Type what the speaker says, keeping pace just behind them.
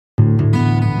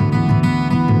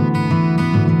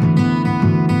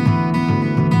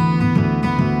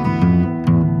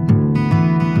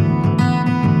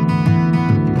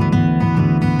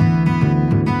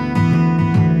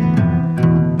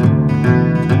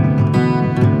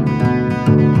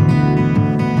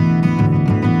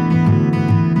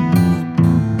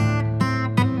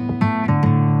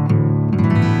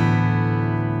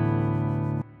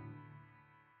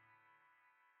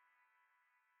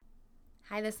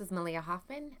Hi, this is Malia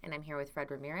Hoffman, and I'm here with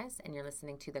Fred Ramirez, and you're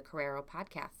listening to the Carrero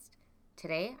Podcast.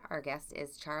 Today, our guest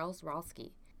is Charles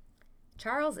Ralski.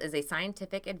 Charles is a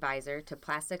scientific advisor to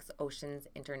Plastics Oceans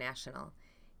International.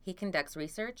 He conducts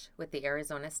research with the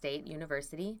Arizona State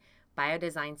University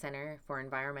Biodesign Center for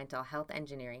Environmental Health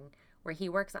Engineering, where he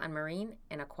works on marine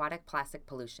and aquatic plastic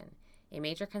pollution, a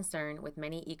major concern with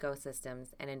many ecosystems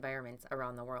and environments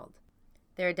around the world.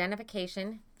 Their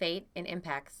identification, fate, and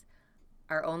impacts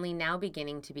are only now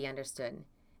beginning to be understood,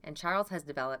 and Charles has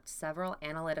developed several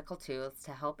analytical tools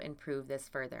to help improve this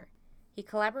further. He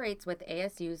collaborates with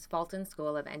ASU's Fulton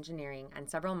School of Engineering on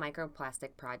several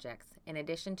microplastic projects, in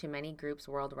addition to many groups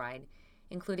worldwide,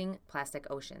 including Plastic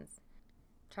Oceans.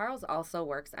 Charles also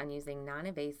works on using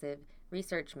non-invasive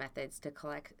research methods to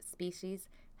collect species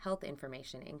health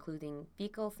information, including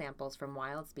fecal samples from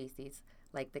wild species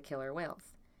like the killer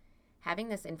whales. Having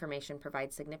this information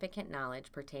provides significant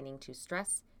knowledge pertaining to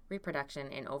stress,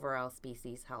 reproduction, and overall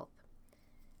species health.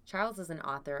 Charles is an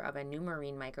author of a new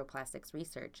marine microplastics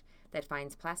research that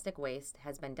finds plastic waste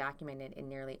has been documented in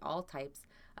nearly all types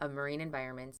of marine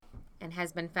environments and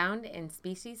has been found in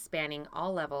species spanning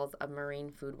all levels of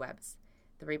marine food webs.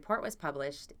 The report was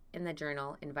published in the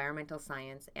journal Environmental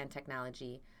Science and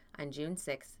Technology on June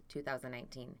 6,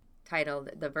 2019. Titled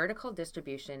The Vertical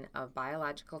Distribution of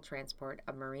Biological Transport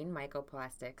of Marine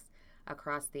Microplastics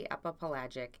Across the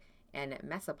Epipelagic and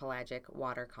Mesopelagic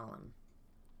Water Column.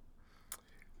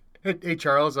 Hey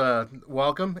Charles,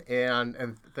 welcome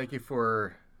and thank you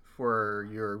for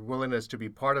your willingness to be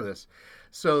part of this.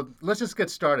 So let's just get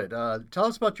started. Tell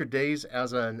us about your days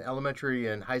as an elementary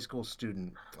and high school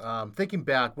student. Thinking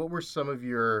back, what were some of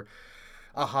your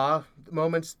aha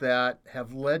moments that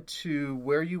have led to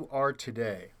where you are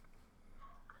today?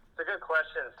 It's a good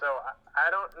question. So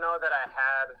I don't know that I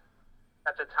had,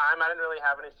 at the time, I didn't really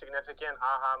have any significant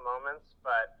aha moments,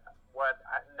 but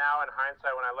now in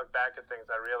hindsight, when I look back at things,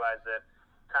 I realize that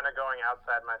kind of going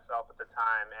outside myself at the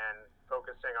time and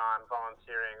focusing on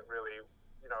volunteering really,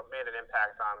 made an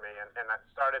impact on me. And I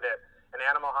started at an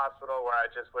animal hospital where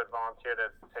I just would volunteer to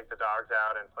take the dogs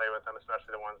out and play with them,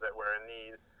 especially the ones that were in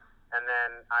need. And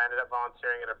then I ended up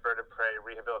volunteering at a bird of prey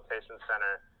rehabilitation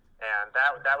center. And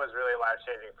that was really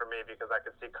life-changing for me because I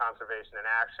could see conservation in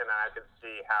action, and I could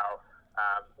see how,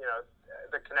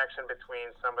 the connection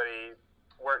between somebody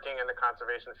working in the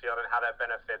conservation field and how that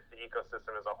benefits the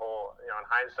ecosystem as a whole. In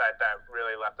hindsight, that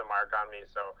really left a mark on me.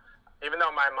 So even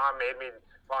though my mom made me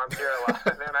volunteer a lot,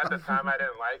 and at the time I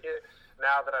didn't like it,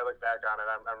 now that I look back on it,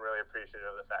 I'm really appreciative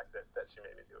of the fact that she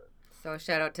made me do it. So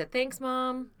shout out to thanks,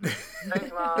 Mom.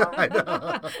 Thanks, Mom. I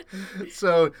know.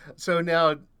 So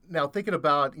now thinking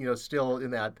about still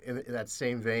in that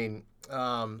same vein,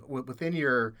 within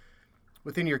your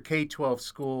K-12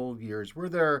 school years,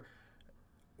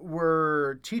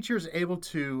 were teachers able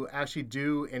to actually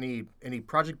do any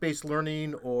project-based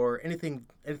learning or anything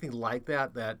like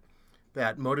that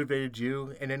motivated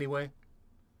you in any way?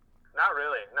 Not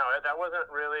really. No, that wasn't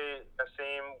really a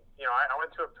theme. I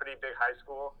went to a pretty big high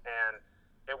school, and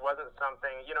it wasn't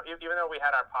something, even though we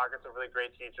had our pockets of really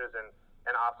great teachers and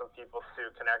awesome people to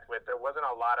connect with, there wasn't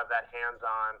a lot of that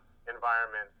hands-on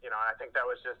environment. I think that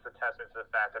was just a testament to the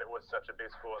fact that it was such a big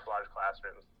school with large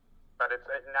classrooms. But it's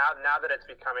now that it's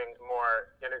becoming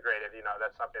more integrated,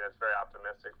 that's something that's very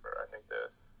optimistic for, I think,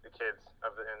 the kids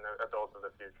and the adults of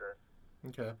the future.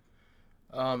 Okay.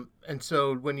 And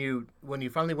so when you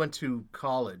finally went to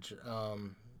college,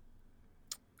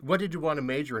 what did you want to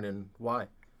major in and why?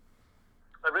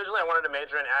 Originally, I wanted to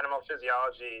major in animal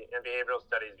physiology and behavioral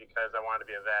studies because I wanted to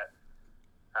be a vet.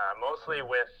 Mostly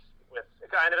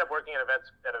I ended up working at a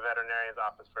veterinarian's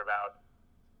office for about,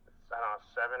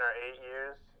 7 or 8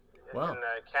 years. Wow. In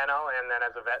the kennel and then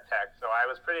as a vet tech. So I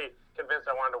was pretty convinced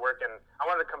I wanted to work I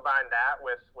wanted to combine that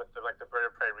with the bird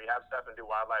of prey rehab stuff and do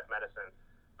wildlife medicine.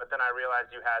 But then I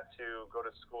realized you had to go to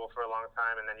school for a long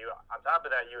time, and then on top of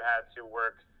that, you had to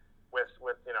work with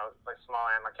like small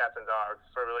animals, like cats and dogs,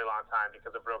 for a really long time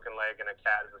because a broken leg in a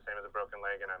cat is the same as a broken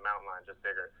leg in a mountain lion, just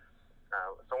bigger.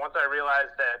 So once I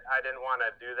realized that I didn't want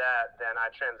to do that, then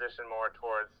I transitioned more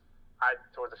towards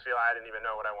a field I didn't even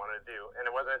know what I wanted to do. And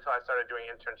it wasn't until I started doing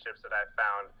internships that I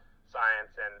found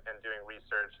science and doing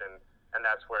research, and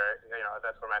that's where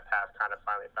my path kind of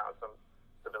finally found some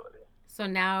stability. So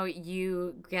now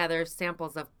you gather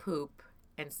samples of poop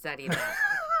and study that.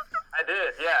 I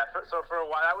did, yeah. So for a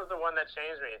while, that was the one that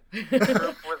changed me.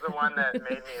 Poop was the one that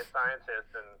made me a scientist,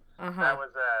 and that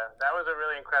was a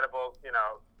really incredible,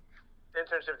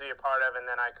 internship to be a part of. And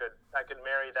then I could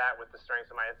marry that with the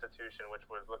strengths of my institution, which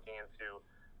was looking into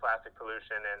plastic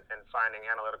pollution and finding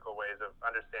analytical ways of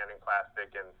understanding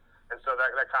plastic and And so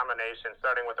that combination,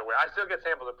 starting with the whale, I still get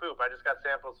samples of poop. I just got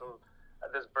samples from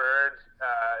this bird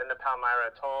in the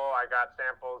Palmyra Atoll. I got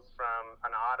samples from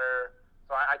an otter.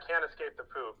 So I can't escape the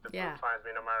poop. The poop finds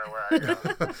me no matter where I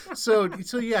go.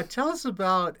 So yeah, tell us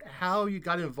about how you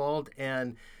got involved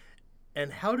and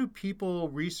how do people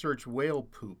research whale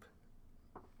poop?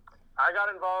 I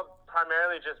got involved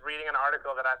primarily just reading an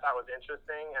article that I thought was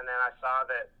interesting, and then I saw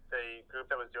that the group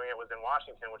that was doing it was in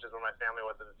Washington, which is where my family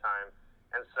was at the time.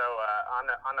 And so on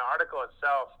the article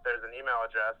itself, there's an email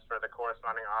address for the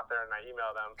corresponding author, and I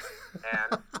emailed them. And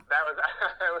that was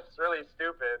it was really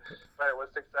stupid, but it was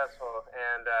successful.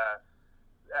 And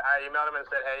I emailed him and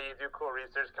said, "Hey, you do cool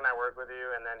research. Can I work with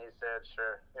you?" And then he said,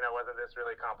 "Sure." Wasn't this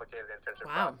really complicated internship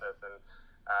process? And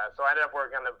so I ended up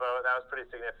working on the boat. That was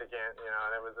pretty significant.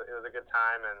 And it was a good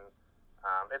time, and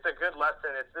it's a good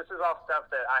lesson. This is all stuff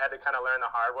that I had to kind of learn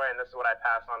the hard way, and this is what I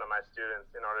pass on to my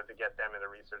students in order to get them into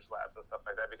research labs and stuff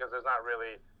like that, because there's not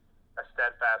really a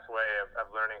steadfast way of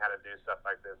learning how to do stuff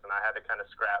like this, and I had to kind of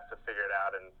scrap to figure it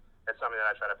out, and it's something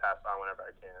that I try to pass on whenever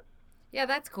I can. Yeah,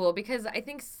 that's cool, because I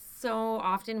think so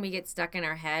often we get stuck in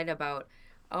our head about,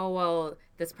 oh, well,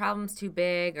 this problem's too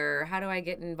big, or how do I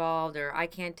get involved, or I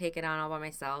can't take it on all by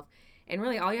myself. And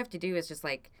really all you have to do is just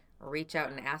reach out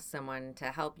and ask someone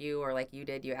to help you, or like you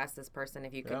did, you asked this person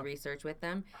if you could research with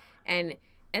them. And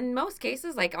in most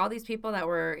cases, like all these people that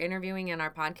we're interviewing in our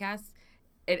podcast,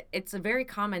 it's a very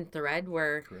common thread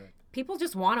where people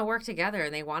just want to work together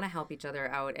and they want to help each other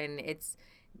out, and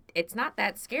it's not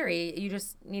that scary. You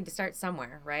just need to start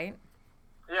somewhere, right?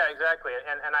 Yeah, exactly.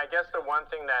 And I guess the one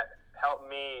thing that helped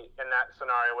me in that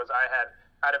scenario was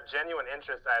out of genuine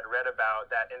interest, I had read about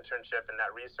that internship and that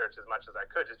research as much as I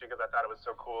could, just because I thought it was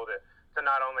so cool to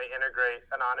not only integrate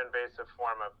a non-invasive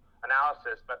form of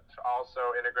analysis, but to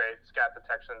also integrate scat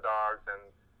detection dogs,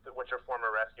 which are former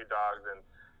rescue dogs. And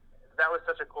that was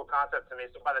such a cool concept to me.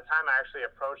 So by the time I actually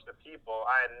approached the people,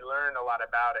 I had learned a lot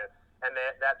about it. And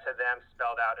that to them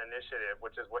spelled out initiative,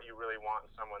 which is what you really want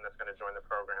in someone that's going to join the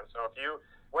program. So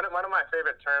one of my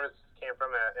favorite terms came from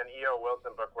an E.O.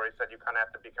 Wilson book where he said you kind of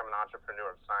have to become an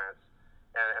entrepreneur of science,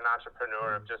 and an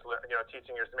entrepreneur of just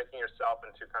making yourself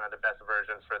into kind of the best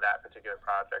version for that particular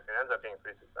project. And it ends up being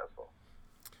pretty successful.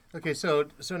 Okay, so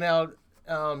now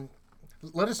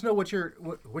let us know what you're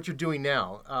doing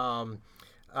now,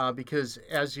 because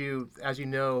as you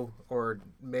know, or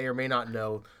may not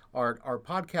know, our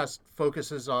podcast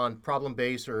focuses on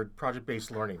problem-based or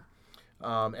project-based learning,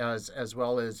 as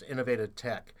well as innovative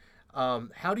tech.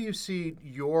 How do you see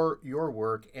your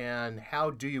work, and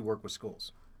how do you work with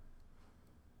schools?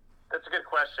 That's a good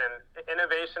question.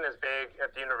 Innovation is big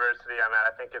at the university I'm at.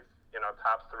 I think it's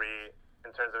top 3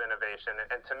 in terms of innovation,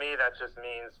 and to me that just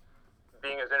means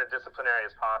being as interdisciplinary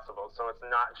as possible. So it's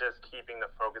not just keeping the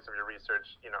focus of your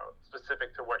research,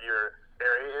 specific to what your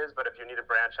area is, but if you need to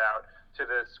branch out to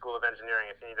the School of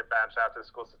Engineering, if you need to branch out to the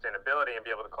School of Sustainability and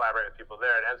be able to collaborate with people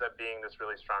there, it ends up being this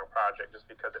really strong project just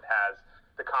because it has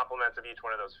the complements of each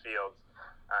one of those fields.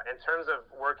 In terms of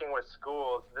working with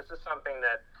schools, this is something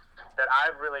that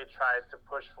I've really tried to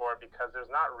push for, because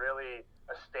there's not really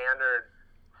a standard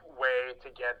way to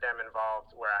get them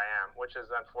involved where I am, which is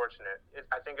unfortunate.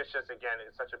 I think it's just, again,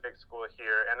 it's such a big school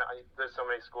here, and there's so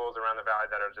many schools around the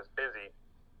valley that are just busy.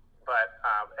 But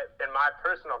in my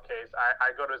personal case,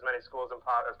 I go to as many schools as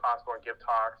possible and give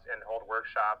talks and hold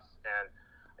workshops, and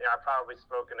I've probably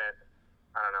spoken at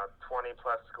 20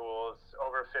 plus schools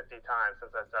over 50 times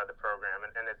since I started the program,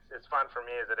 and it's fun for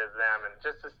me as it is them, and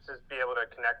just to be able to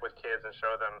connect with kids and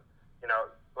show them,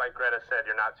 like Greta said,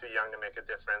 you're not too young to make a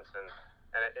difference, and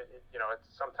it's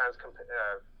sometimes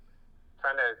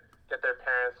trying to get their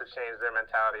parents to change their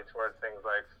mentality towards things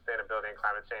like sustainability and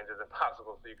climate change is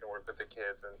impossible, so you can work with the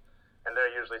kids, and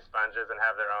they're usually sponges and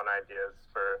have their own ideas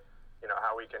for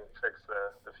how we can fix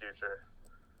the future.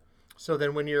 So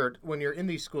then when you're in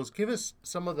these schools, give us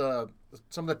some of the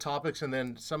topics and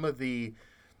then some of the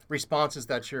responses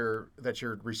that you're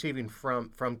receiving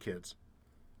from kids.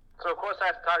 So, of course, I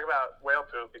have to talk about whale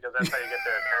poop, because that's how you get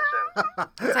their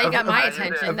attention. That's how you got my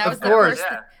attention. That was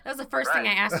the first thing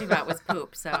I asked you about was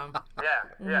poop. So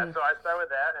Yeah. So I start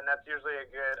with that, and that's usually a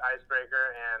good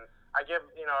icebreaker. And I give,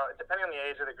 depending on the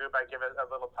age of the group, I give a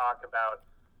little talk about,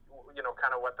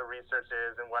 kind of what the research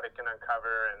is and what it can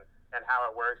uncover and how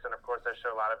it works. And, of course, I show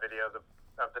a lot of videos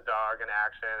of the dog in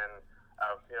action, and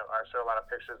I show a lot of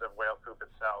pictures of whale poop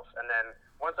itself. And then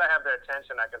once I have their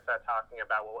attention, I can start talking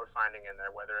about what we're finding in there,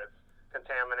 whether it's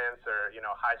contaminants or,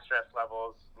 high stress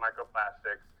levels,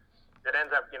 microplastics. It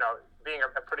ends up, being a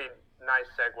pretty nice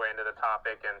segue into the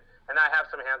topic. And I have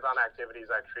some hands-on activities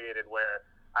I created where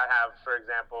I have, for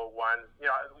example, one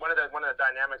of the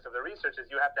dynamics of the research is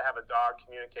you have to have a dog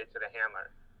communicate to the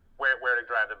handler where to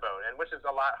drive the boat, and which is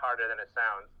a lot harder than it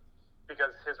sounds,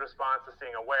 because his response to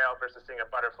seeing a whale versus seeing a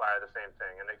butterfly are the same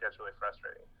thing, and it gets really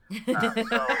frustrating.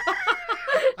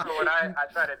 So what I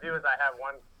try to do is I have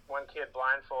one kid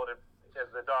blindfolded as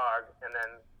the dog, and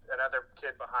then another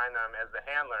kid behind them as the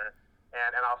handler,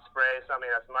 and I'll spray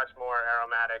something that's much more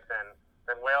aromatic than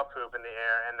whale poop in the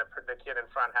air, and the kid in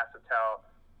front has to tell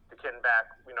the kid in back,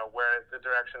 where the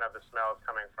direction of the smell is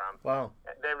coming from. Wow.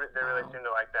 They really seem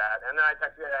to like that. And then I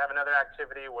have another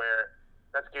activity where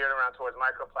that's geared around towards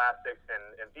microplastics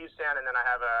and beach sand, and then I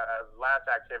have a last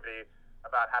activity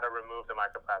about how to remove the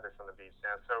microplastics from the beach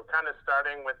sand. So kind of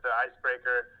starting with the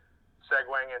icebreaker,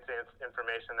 segueing into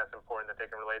information that's important that they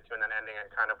can relate to, and then ending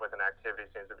it kind of with an activity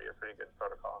seems to be a pretty good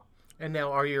protocol. And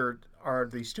now, are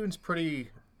the students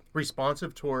pretty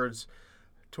responsive towards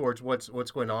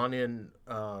what's going on in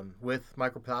with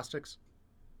microplastics?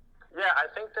 Yeah,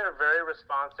 I think they're very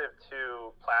responsive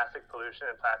to plastic pollution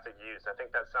and plastic use. I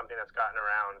think that's something that's gotten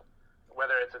around,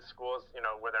 whether it's at schools,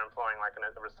 where they're employing like a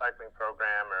recycling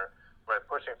program, or where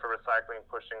pushing for recycling,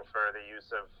 pushing for the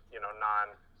use of,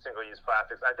 non-single-use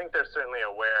plastics. I think they're certainly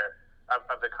aware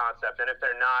of the concept. And if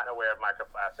they're not aware of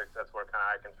microplastics, that's where kind of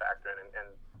I can factor in and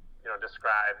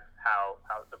describe how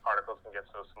the particles can get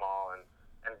so small and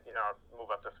move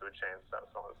up the food chain, so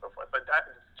on and so forth. But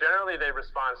generally, they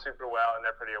respond super well, and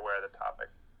they're pretty aware of the topic.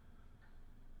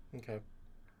 Okay.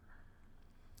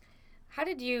 How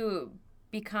did you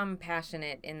become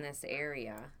passionate in this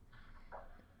area?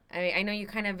 I mean, I know you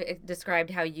kind of described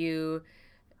how you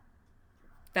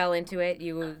fell into it.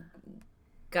 You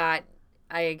got,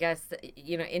 I guess,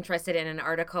 interested in an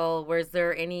article. Was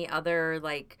there any other,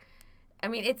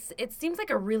 it seems like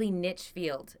a really niche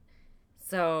field.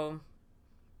 So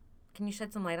can you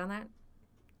shed some light on that?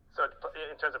 So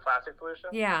in terms of plastic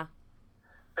pollution? Yeah.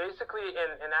 Basically,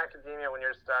 in academia, when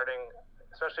you're starting,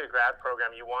 especially a grad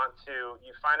program, you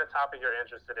find a topic you're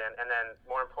interested in, and then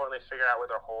more importantly, figure out where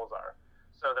their holes are.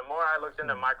 So the more I looked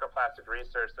into microplastic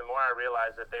research, the more I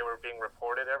realized that they were being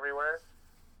reported everywhere,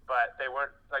 but they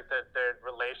weren't, their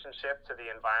relationship to the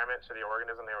environment, to the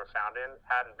organism they were found in,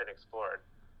 hadn't been explored.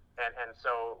 And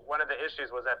so one of the issues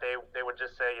was that they would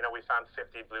just say, we found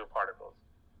 50 blue particles.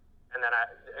 And then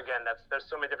there's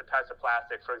so many different types of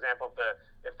plastic. For example,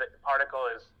 if the particle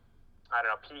is,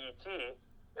 PET,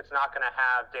 it's not going to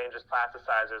have dangerous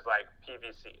plasticizers like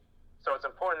PVC. So it's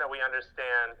important that we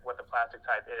understand what the plastic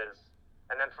type is,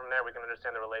 and then from there we can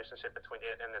understand the relationship between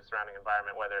it and the surrounding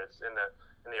environment, whether it's in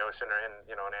the ocean or in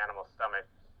an animal's stomach.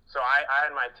 So I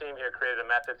and my team here created a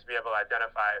method to be able to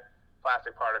identify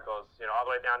plastic particles, all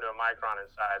the way down to a micron in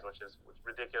size, which is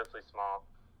ridiculously small.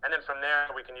 And then from there,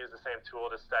 we can use the same tool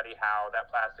to study how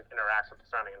that plastic interacts with the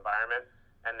surrounding environment.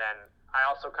 And then I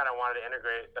also kind of wanted to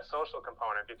integrate a social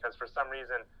component, because for some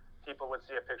reason, people would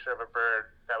see a picture of a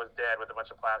bird that was dead with a bunch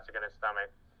of plastic in its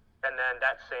stomach. And then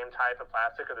that same type of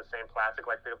plastic, or the same plastic,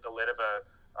 like the lid of a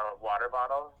water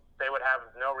bottle, they would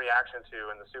have no reaction to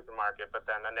in the supermarket, but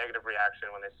then a negative reaction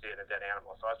when they see it in a dead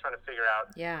animal. So I was trying to figure out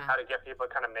how to get people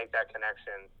to kind of make that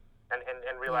connection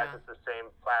and realize it's the same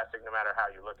plastic no matter how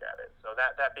you look at it. So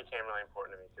that became really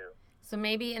important to me too. So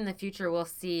maybe in the future we'll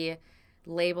see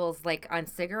labels like on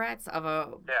cigarettes of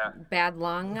a bad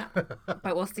lung,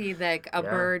 but we'll see like a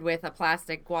bird with a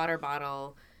plastic water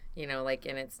bottle, like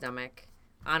in its stomach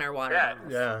on our water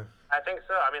bottles. Yeah. I think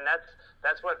so. I mean,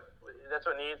 that's what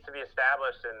needs to be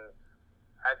established, and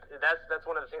that's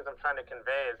one of the things I'm trying to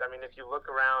convey. Is, I mean, if you look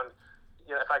around,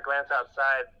 if I glance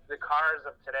outside, the cars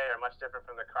of today are much different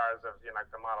from the cars of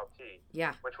like the Model T,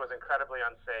 which was incredibly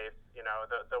unsafe.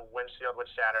 The windshield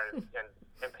would shatter and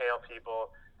impale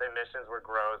people. The emissions were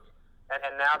gross,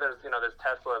 and now there's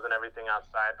Teslas and everything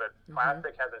outside, but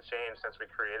plastic hasn't changed since we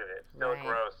created it. It's still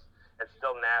gross. It's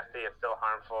still nasty. It's still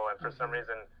harmful, and for some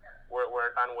reason,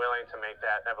 we're unwilling to make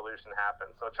that evolution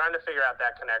happen. So trying to figure out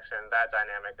that connection, that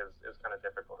dynamic is kind of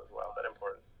difficult as well, but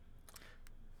important.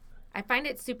 I find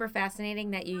it super fascinating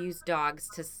that you use dogs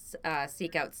to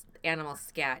seek out animal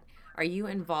scat. Are you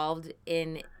involved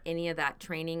in any of that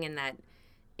training and that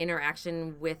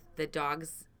interaction with the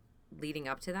dogs leading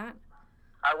up to that?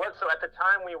 I was. So at the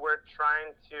time, we were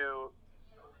trying to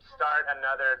start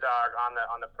another dog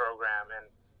on the program,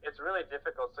 and it's really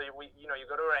difficult. So you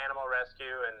go to an animal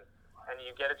rescue and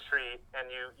you get a treat, and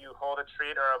you hold a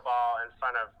treat or a ball in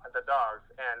front of the dogs,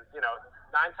 and 9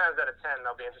 times out of 10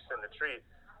 they'll be interested in the treat,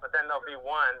 but then there'll be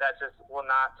one that just will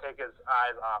not take his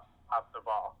eyes off the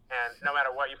ball, and no matter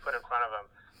what you put in front of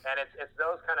him. And it's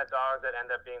those kind of dogs that end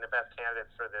up being the best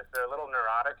candidates for this. They're a little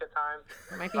neurotic at times.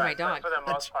 That might be my dog. But for the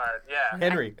most part, yeah.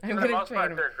 Henry. I'm For the gonna most part,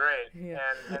 train him. they're great. Yeah.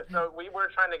 And so we were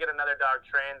trying to get another dog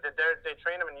trained. They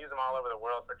train them and use them all over the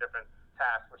world for different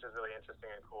tasks, which is really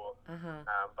interesting and cool.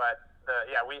 But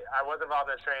I was involved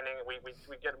in the training. We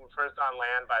get them first on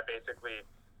land by basically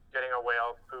getting a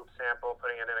whale poop sample,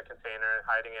 putting it in a container,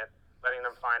 hiding it, letting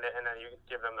them find it, and then you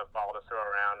give them the ball to throw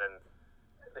around. And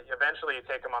eventually you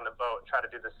take them on the boat and try to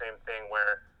do the same thing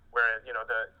where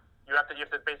you have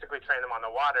to basically train them on the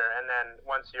water, and then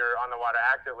once you're on the water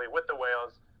actively with the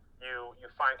whales, you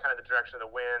find kind of the direction of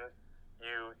the wind,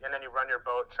 and then you run your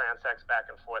boat transects back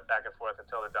and forth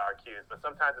until the dog cues. But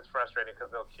sometimes it's frustrating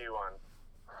because they'll cue on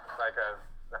like a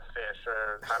fish,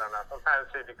 or I don't know. Sometimes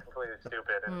they'd be completely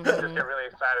stupid and just get really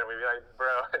excited. We'd be like,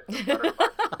 bro, it's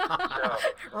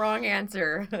so, Wrong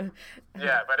answer.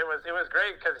 yeah, but it was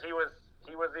great because he was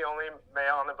the only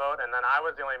male on the boat, and then I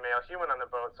was the only male human on the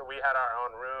boat, so we had our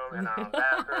own room and our own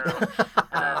bathroom,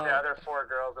 and then the other 4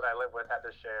 girls that I lived with had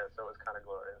to share, so it was kind of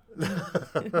glorious.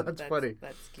 That's funny.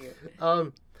 That's cute.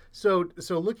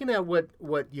 So looking at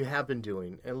what you have been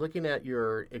doing, and looking at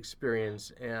your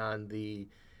experience and the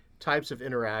types of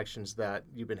interactions that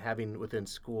you've been having within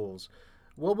schools,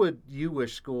 what would you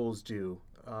wish schools do?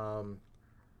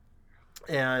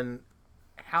 And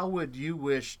how would you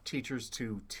wish teachers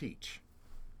to teach?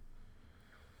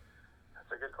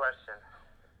 That's a good question.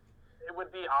 It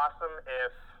would be awesome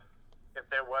if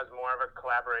there was more of a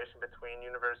collaboration between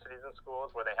universities and schools,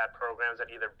 where they had programs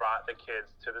that either brought the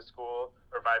kids to the school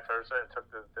or vice versa and took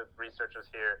the researchers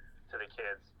here to the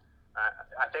kids.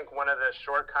 I think one of the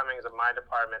shortcomings of my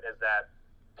department is that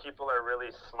people are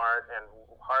really smart and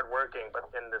hardworking,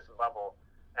 but in this bubble,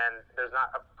 and there's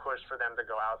not a push for them to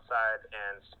go outside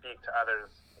and speak to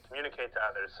others, communicate to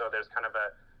others. So there's kind of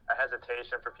a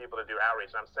hesitation for people to do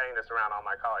outreach. And I'm saying this around all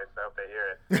my colleagues, so I hope they hear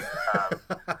it.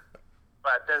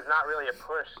 But there's not really a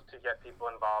push to get people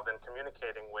involved in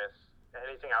communicating with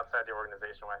anything outside the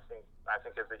organization, which I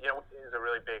think is a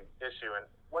really big issue. And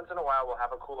once in a while, we'll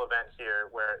have a cool event here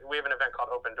where we have an event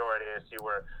called Open Door at ASU,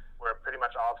 where pretty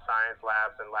much all science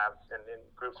labs and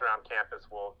groups around campus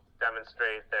will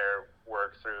demonstrate their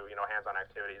work through hands-on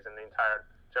activities, and the entire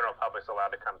general public's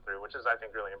allowed to come through, which is, I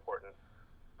think, really important.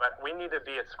 But we need to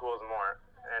be at schools more,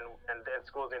 and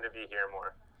schools need to be here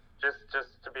more, just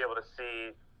to be able to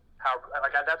see how,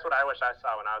 that's what I wish I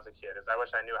saw when I was a kid. Is I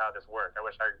wish I knew how this worked. I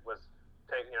wish I was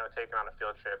taken on a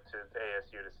field trip to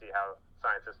ASU to see how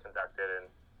science is conducted, and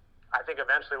I think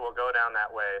eventually we'll go down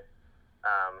that way.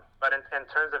 But in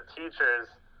terms of teachers,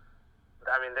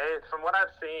 I mean, from what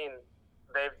I've seen,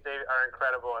 they are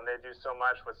incredible, and they do so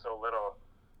much with so little.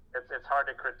 It's hard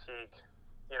to critique,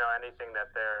 anything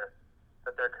that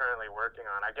they're currently working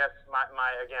on. I guess my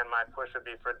push would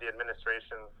be for the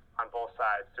administration on both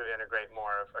sides to integrate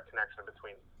more of a connection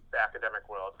between the academic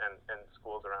world and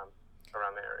schools around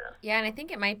the area. Yeah, and I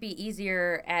think it might be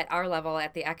easier at our level,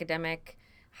 at the academic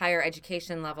higher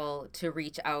education level, to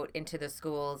reach out into the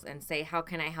schools and say, how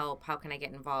can I help? How can I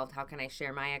get involved? How can I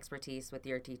share my expertise with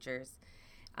your teachers?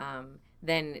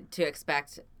 Than to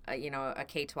expect, a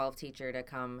K-12 teacher to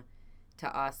come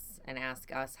to us and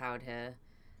ask us how to,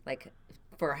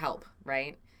 for help,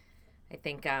 right? I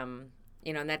think, and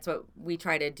that's what we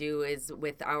try to do is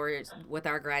with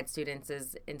our grad students,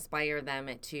 is inspire them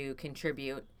to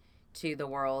contribute to the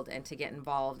world and to get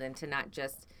involved, and to not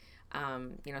just,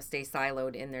 stay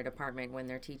siloed in their department when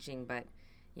they're teaching, but,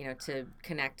 to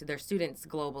connect their students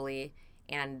globally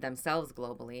and themselves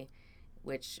globally,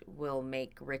 which will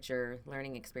make richer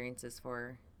learning experiences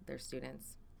for their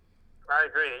students. I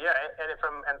agree. Yeah, and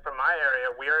from my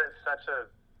area,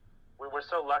 we're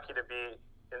so lucky to be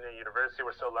in the university.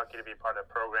 We're so lucky to be part of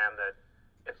a program that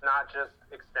it's not just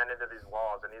extended to these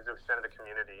walls. It needs to extend to the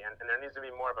community, and there needs to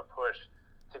be more of a push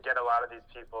to get a lot of these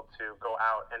people to go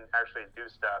out and actually do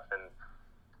stuff. And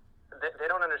they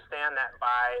don't understand that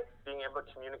by being able to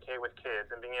communicate with kids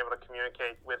and being able to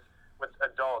communicate with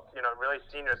adults, really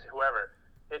seniors, whoever,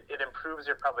 it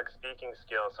improves your public speaking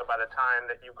skills. So by the time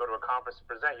that you go to a conference to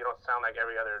present, you don't sound like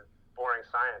every other boring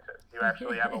scientist. You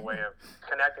actually have a way of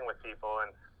connecting with people.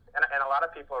 And a lot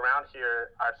of people around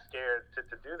here are scared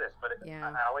to do this. But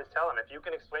I always tell them, if you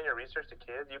can explain your research to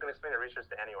kids, you can explain your research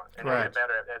to anyone. And you'll get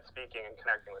better at speaking and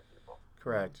connecting with people.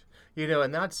 Correct.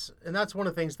 And that's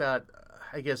one of the things that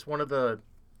I guess one of the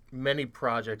many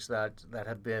projects that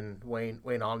have been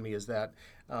weighing on me is that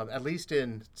at least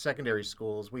in secondary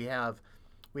schools we have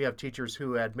teachers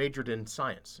who had majored in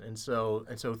science, and so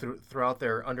throughout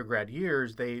their undergrad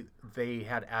years they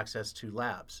had access to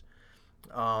labs,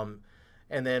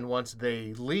 and then once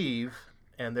they leave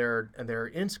and they're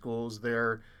in schools,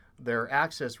 their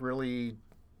access really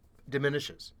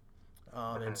diminishes.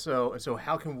 And so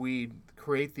how can we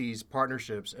create these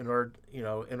partnerships in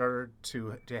order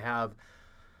to have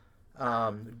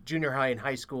junior high and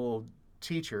high school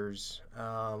teachers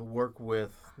work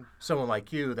with someone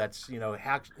like you that's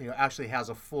actually has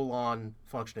a full-on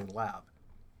functioning lab.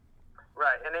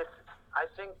 Right, and I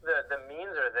think the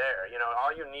means are there.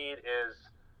 All you need is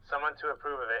someone to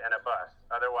approve of it and a bus.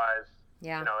 Otherwise,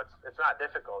 it's not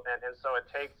difficult. And so it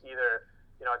takes either,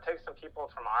 it takes some people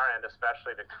from our end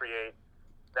especially to create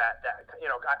that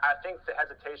I think the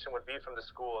hesitation would be from the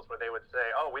schools where they would say,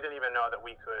 oh, we didn't even know that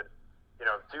we could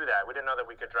do that. We didn't know that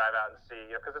we could drive out and see,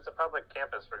 because it's a public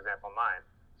campus, for example, mine.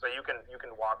 So you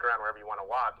can walk around wherever you want to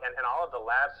walk. And all of the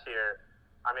labs here,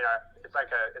 I mean, it's like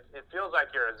it feels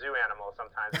like you're a zoo animal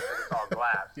sometimes because it's all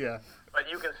glass. Yeah. But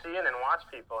you can see in and watch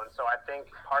people. And so I think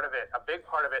a big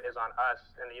part of it is on us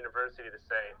and the university to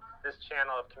say, this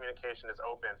channel of communication is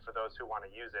open for those who want to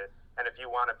use it. And if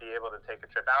you want to be able to take a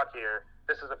trip out here,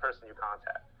 this is the person you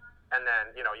contact. And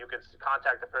then, you could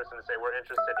contact the person and say, we're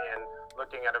interested in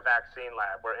looking at a vaccine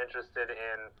lab. We're interested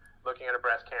in looking at a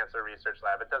breast cancer research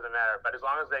lab. It doesn't matter. But as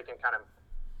long as they can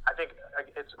I think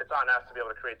it's on us to be able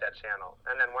to create that channel.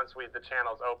 And then once the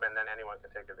channel's open, then anyone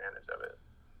can take advantage of it.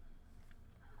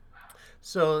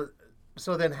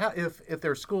 So then how, if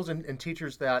there are schools and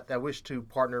teachers that wish to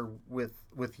partner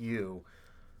with you,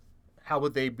 how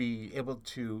would they be able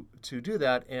to do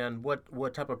that, and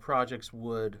what type of projects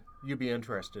would you be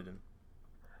interested in?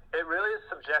 It really is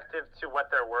subjective to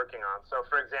what they're working on. So,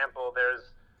 for example, there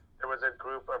was a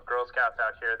group of Girl Scouts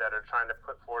out here that are trying to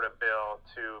put forward a bill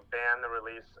to ban the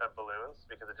release of balloons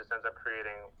because it just ends up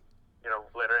creating,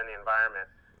 litter in the environment.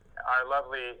 Our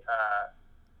lovely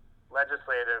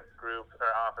legislative group or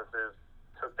offices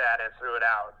took that and threw it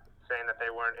out, saying that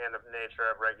they weren't in the nature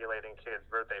of regulating kids'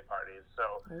 birthday parties.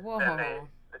 So then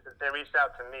they reached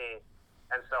out to me,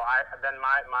 and so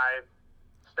my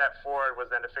step forward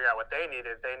was then to figure out what they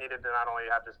needed. They needed to not only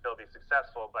have this bill be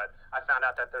successful, but I found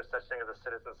out that there's such thing as a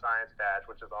citizen science badge,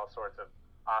 which is all sorts of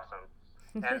awesome.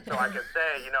 And so I could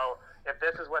say, if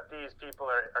this is what these people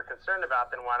are concerned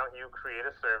about, then why don't you create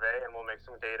a survey and we'll make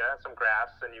some data, some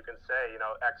graphs, and you can say,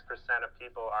 X% of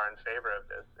people are in favor of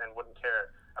this and wouldn't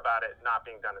care about it not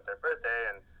being done at their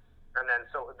birthday. And then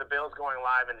so the bill's going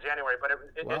live in January, but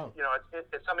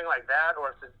it's something like that,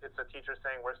 or if it's a teacher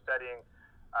saying we're studying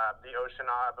the ocean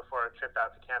before a trip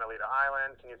out to Catalina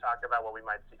Island. Can you talk about what we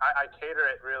might see? I cater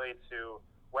it really to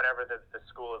whatever the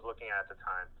school is looking at the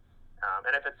time.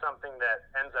 And if it's something that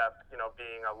ends up,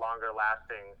 being a longer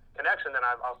lasting connection, then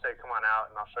I'll say, come on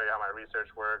out and I'll show you how my research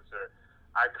works, or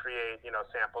I create,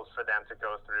 samples for them to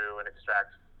go through and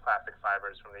extract plastic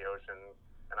fibers from the ocean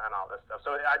and all this stuff.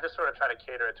 So I just sort of try to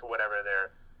cater it to whatever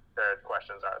their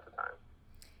questions are at the time.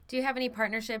 Do you have any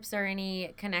partnerships or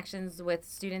any connections with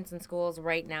students and schools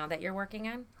right now that you're working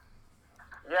on?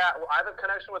 Yeah, well, I have a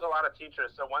connection with a lot of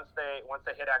teachers. So once they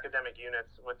hit academic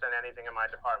units within anything in my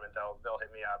department, they'll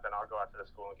hit me up and I'll go out to the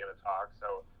school and give a talk.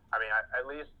 So I mean, at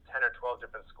least 10 or 12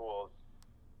 different schools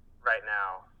right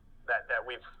now that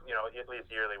we've at least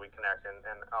yearly we connect, and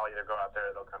I'll either go out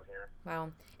there or they'll come here.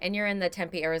 Wow. And you're in the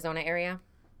Tempe, Arizona area?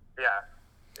 Yeah.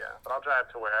 But I'll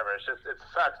drive to wherever. It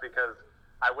sucks because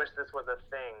I wish this was a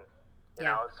thing, you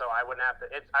know, so I wouldn't have to.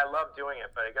 I love doing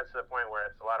it, but it gets to the point where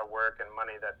it's a lot of work and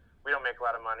money that we don't make a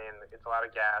lot of money, and it's a lot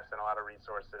of gas and a lot of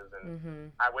resources.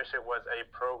 And I wish it was a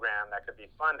program that could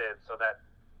be funded so that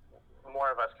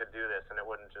more of us could do this, and it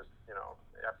wouldn't just,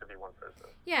 have to be one person.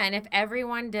 Yeah, and if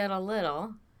everyone did a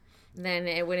little, then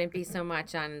it wouldn't be so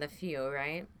much on the few,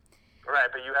 right? Right,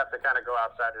 but you have to kind of go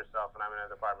outside yourself, and I'm in a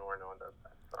department where no one does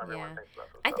that. So everyone thinks about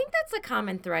themselves. I think that's a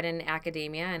common thread in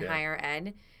academia and higher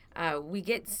ed. We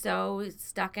get so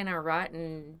stuck in our rut,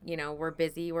 and, we're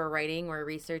busy, we're writing, we're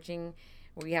researching.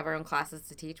 We have our own classes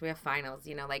to teach. We have finals,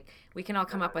 we can all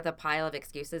come up with a pile of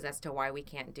excuses as to why we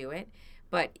can't do it.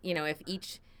 But,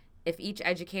 if each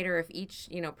educator, if each,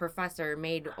 professor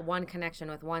made one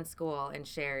connection with one school and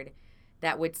shared,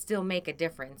 that would still make a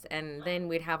difference. And then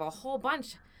we'd have a whole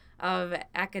bunch of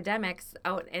academics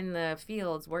out in the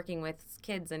fields working with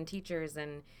kids and teachers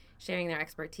and sharing their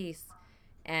expertise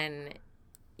and,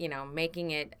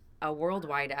 making it a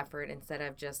worldwide effort instead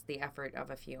of just the effort of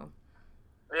a few.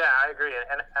 Yeah, I agree.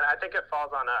 And I think it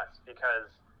falls on us because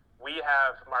we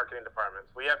have marketing departments.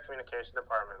 We have communication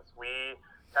departments. We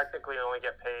technically only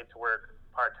get paid to work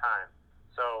part-time.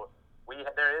 So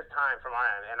there is time from our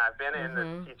end. And I've been in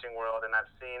the teaching world, and I've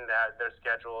seen that their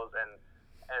schedules and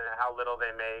how little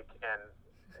they make. And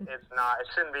it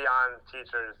shouldn't be on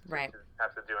teachers to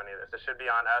have to do any of this. It should be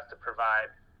on us to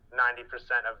provide 90%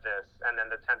 of this, and then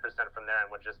the 10% from there, and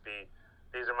would just be,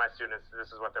 these are my students,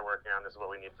 this is what they're working on, this is what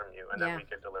we need from you, and then we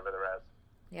could deliver the rest.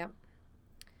 Yep.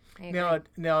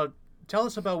 Now, tell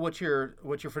us about what you're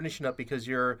finishing up, because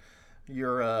you're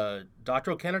a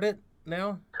doctoral candidate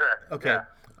now. Correct. Okay.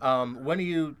 Yeah. When are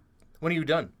you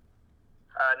done?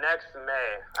 Next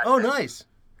May. Oh, think. Nice.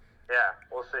 Yeah,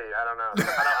 we'll see. I don't know.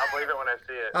 I'll believe it when I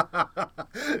see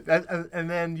it. And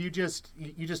then you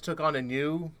just took on a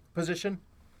new position.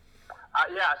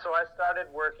 Yeah, so I started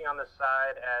working on the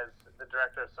side as the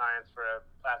director of science for a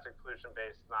plastic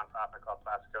pollution-based nonprofit called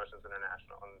Plastic Oceans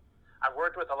International. And I've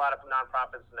worked with a lot of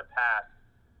nonprofits in the past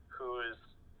whose,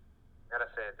 I gotta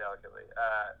say it delicately,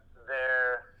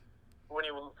 when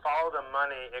you follow the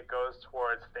money, it goes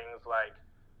towards things like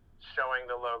showing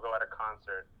the logo at a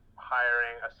concert,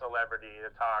 hiring a celebrity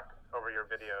to talk over your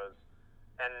videos,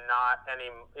 and not any,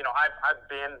 I've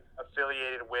been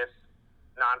affiliated with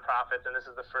nonprofits, and this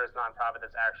is the first nonprofit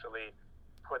that's actually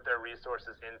put their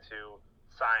resources into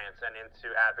science and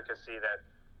into advocacy that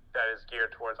is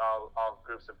geared towards all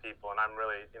groups of people. And I'm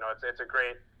really, it's a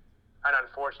great, an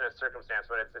unfortunate circumstance,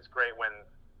 but it's great when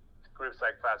groups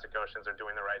like Plastic Oceans are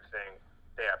doing the right thing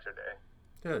day after day.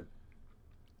 Good.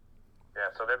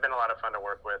 Yeah, so they've been a lot of fun to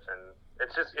work with, and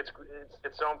it's just it's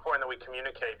so important that we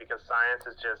communicate, because science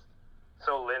is just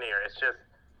so linear. It's just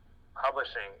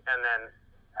publishing and then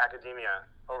academia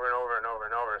over and over and over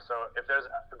and over. So if there's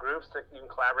groups that you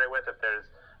can collaborate with, if there's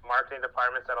marketing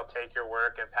departments that'll take your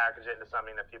work and package it into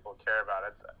something that people care about,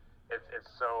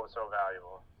 it's so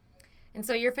valuable. And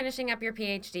so you're finishing up your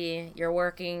PhD, you're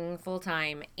working full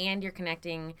time, and you're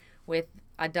connecting with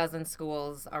a dozen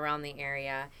schools around the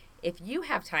area. If you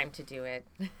have time to do it.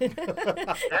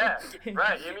 Yeah,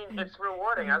 right. I mean, it's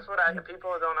rewarding. That's what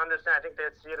people don't understand. I think they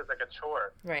see it as like a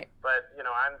chore. Right. But,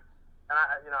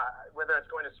 whether it's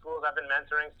going to schools, I've been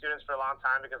mentoring students for a long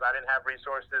time because I didn't have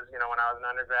resources, when I was an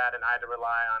undergrad, and I had to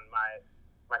rely on my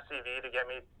CV to get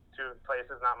me to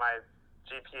places, not my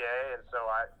GPA. And so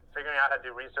figuring out how to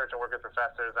do research and work with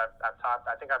professors, I've taught,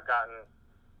 I think I've gotten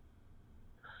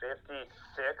 56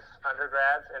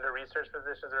 undergrads into research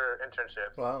positions or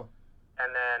internships. Wow.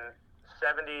 And then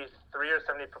 73 or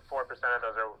 74% of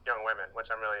those are young women,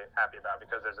 which I'm really happy about,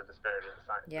 because there's a disparity in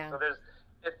science. Yeah. So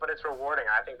but it's rewarding.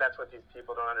 I think that's what these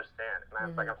people don't understand. And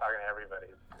it's like I'm talking to everybody.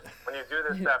 When you do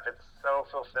this stuff, it's so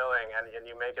fulfilling, and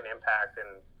you make an impact.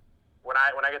 And when I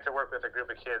get to work with a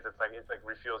group of kids, it's like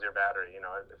refuels your battery.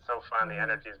 It's so fun. The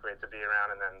energy is great to be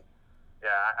around, and then. Yeah,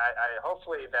 I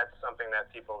hopefully that's something that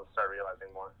people start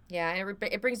realizing more. Yeah,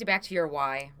 it brings you back to your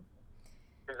why.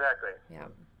 Exactly.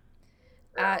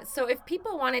 Yeah. So if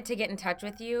people wanted to get in touch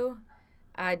with you,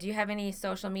 do you have any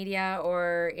social media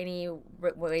or any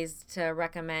ways to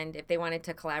recommend if they wanted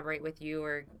to collaborate with you,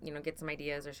 or get some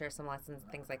ideas or share some lessons,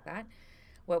 things like that?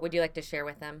 What would you like to share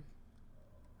with them?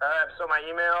 So my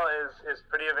email is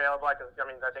pretty available. I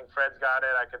think Fred's got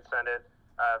it. I could send it.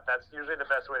 That's usually the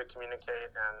best way to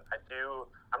communicate, and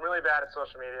I'm really bad at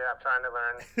social media. I'm trying to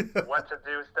learn what to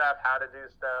do stuff, how to do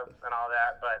stuff, and all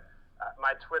that, but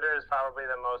my Twitter is probably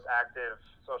the most active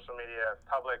social media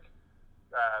public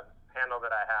handle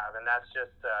that I have, and that's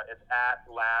just, it's at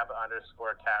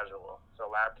 @lab_casual, so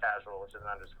lab casual, which is an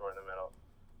underscore in the middle.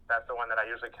 That's the one that I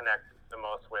usually connect the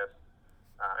most with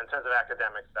in terms of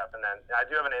academic stuff. And then I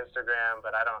do have an Instagram,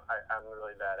 but I'm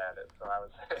really bad at it. So I would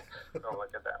say don't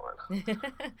look at that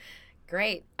one.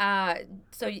 Great.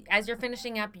 So as you're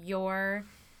finishing up your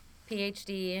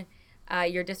PhD,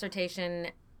 your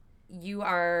dissertation, you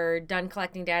are done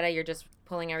collecting data. You're just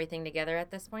pulling everything together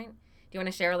at this point. Do you want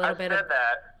to share a little bit? I said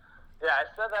that. Yeah, I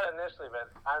said that initially, but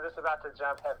I'm just about to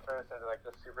jump headfirst into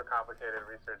this super complicated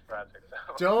research project.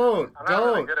 So I'm not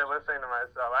really good at listening to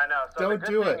myself. I know. So the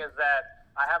good thing is that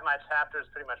I have my chapters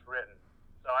pretty much written,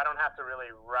 so I don't have to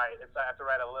really write. I have to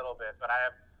write a little bit, but I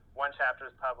have one chapter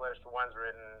is published, one's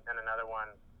written, and another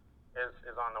one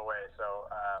is on the way. So,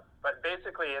 but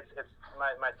basically, it's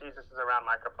my thesis is around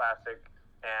microplastic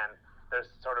and their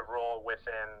sort of role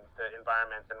within the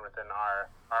environment and within our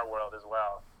world as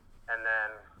well, and then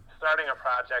starting a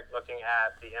project looking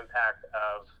at the impact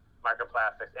of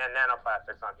microplastics and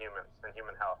nanoplastics on humans and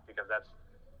human health, because that's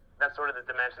sort of the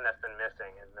dimension that's been missing,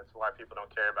 and that's why people don't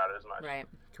care about it as much. Right.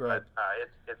 Correct. But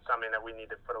it's something that we need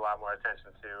to put a lot more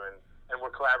attention to, and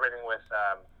we're collaborating with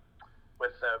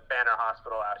Banner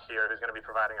Hospital out here, who's going to be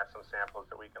providing us some samples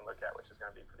that we can look at, which is going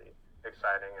to be pretty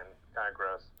exciting and kind of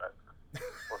gross, but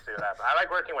we'll see what happens. I like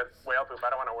working with whale poop. I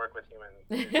don't want to work with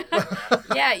humans.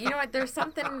 Yeah, you know what? There's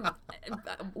something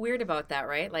weird about that,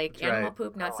 right? Like That's animal right.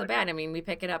 poop, not Oh, so I bad. know. I mean, we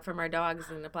pick it up from our dogs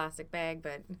in a plastic bag,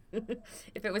 but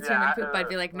if it was Yeah, human poop, I'd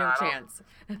be like, no, no I don't- chance.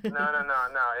 No.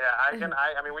 Yeah,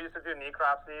 I mean, we used to do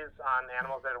necropsies on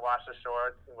animals that had washed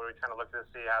ashore, where we kind of looked to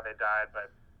see how they died.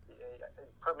 But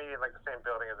put me in like the same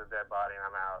building as a dead body, and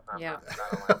I'm out. Yeah.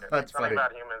 I don't like it. That's Something funny.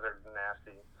 about humans are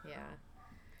nasty. Yeah.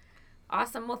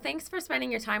 Awesome. Well, thanks for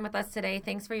spending your time with us today.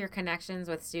 Thanks for your connections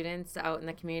with students out in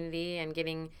the community and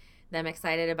getting them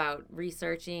excited about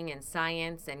researching and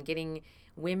science and getting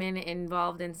women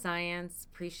involved in science.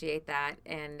 Appreciate that.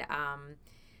 And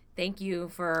thank you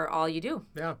for all you do.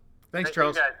 Yeah. Thanks, Thank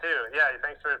Charles. you guys too. Yeah,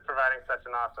 thanks for providing such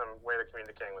an awesome way of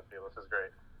communicating with people. This is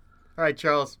great. All right,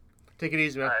 Charles. Take it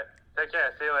easy, man. All right, take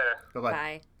care. See you later. Bye-bye.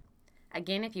 Bye.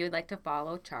 Again, if you would like to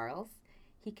follow Charles,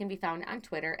 he can be found on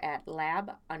Twitter at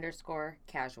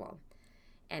lab_casual.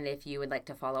 And if you would like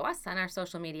to follow us on our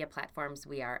social media platforms,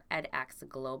 we are edX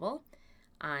Global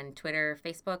on Twitter,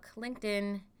 Facebook,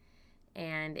 LinkedIn,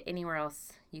 and anywhere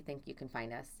else you think you can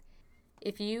find us.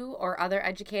 If you or other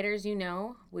educators you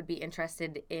know would be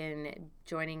interested in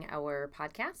joining our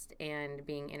podcast and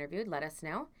being interviewed, let us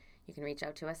know. You can reach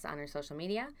out to us on our social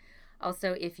media.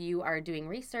 Also, if you are doing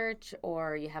research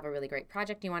or you have a really great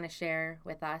project you want to share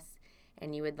with us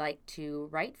and you would like to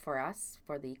write for us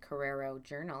for the Carrero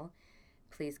Journal,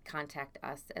 please contact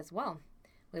us as well.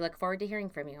 We look forward to hearing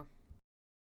from you.